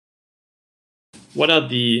What are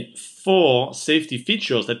the four safety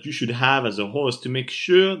features that you should have as a host to make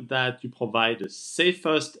sure that you provide the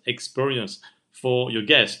safest experience for your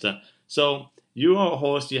guest? So you are a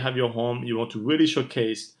host, you have your home, you want to really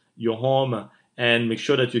showcase your home and make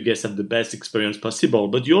sure that your guests have the best experience possible.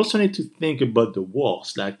 But you also need to think about the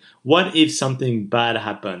worst. Like, what if something bad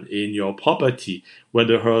happened in your property where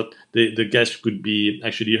the guest could be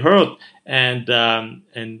actually hurt and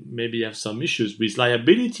maybe have some issues with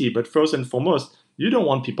liability. But first and foremost, you don't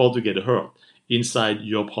want people to get hurt inside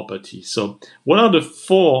your property. So, what are the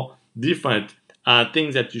four different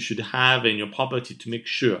things that you should have in your property to make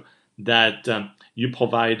sure that you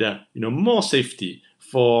provide more safety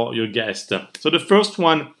for your guests? So, the first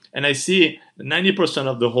one, and I see 90%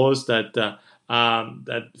 of the hosts that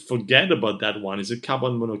forget about that one, is a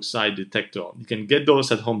carbon monoxide detector. You can get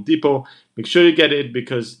those at Home Depot. Make sure you get it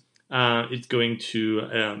because it's going to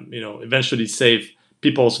eventually save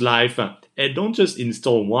people's life. And don't just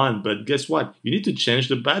install one, but guess what? You need to change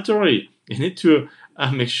the battery. You need to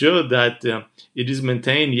make sure that it is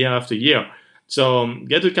maintained year after year. So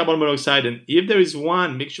get the carbon monoxide, and if there is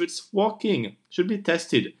one, make sure it's working. It should be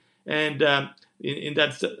tested. And in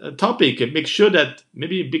that topic, make sure that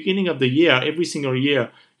maybe beginning of the year, every single year,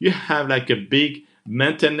 you have like a big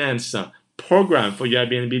maintenance program for your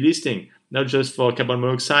Airbnb listing, not just for carbon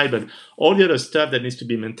monoxide, but all the other stuff that needs to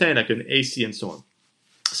be maintained, like an AC and so on.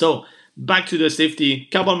 So back to the safety,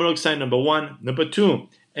 carbon monoxide, number one. Number two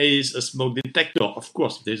is a smoke detector. Of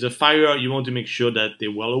course, if there's a fire, you want to make sure that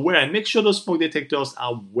they're well aware and make sure those smoke detectors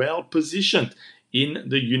are well positioned in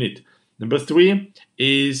the unit. Number three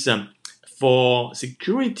is for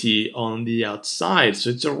security on the outside.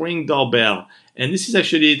 So it's a Ring doorbell. And this is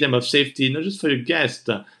actually a term of safety, not just for your guests,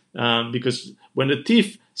 because when the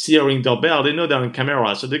thief see a Ring doorbell, they know they're on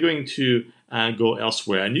camera, so they're going to go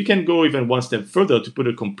elsewhere. And you can go even one step further to put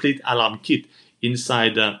a complete alarm kit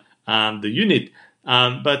inside the unit.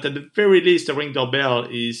 But at the very least, a Ring doorbell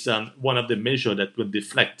is one of the measures that will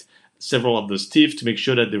deflect several of those thieves to make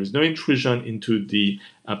sure that there is no intrusion into the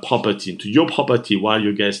property, into your property while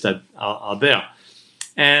your guests are there.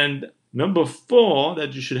 And number four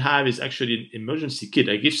that you should have is actually an emergency kit.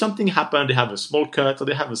 Like if something happened, they have a small cut or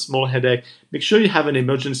they have a small headache, make sure you have an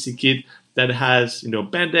emergency kit that has,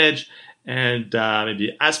 bandage and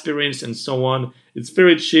maybe aspirins and so on. It's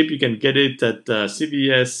very cheap. You can get it at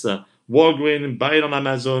CVS, Walgreens, buy it on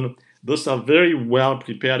Amazon. Those are very well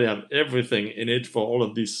prepared. They have everything in it for all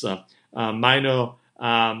of these minor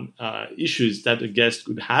issues that a guest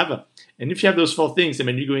could have. And if you have those four things,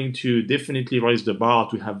 you're going to definitely raise the bar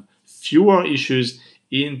to have fewer issues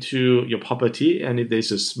into your property. And if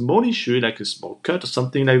there's a small issue, like a small cut or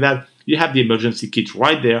something like that, you have the emergency kit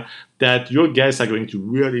right there that your guests are going to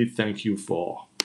really thank you for.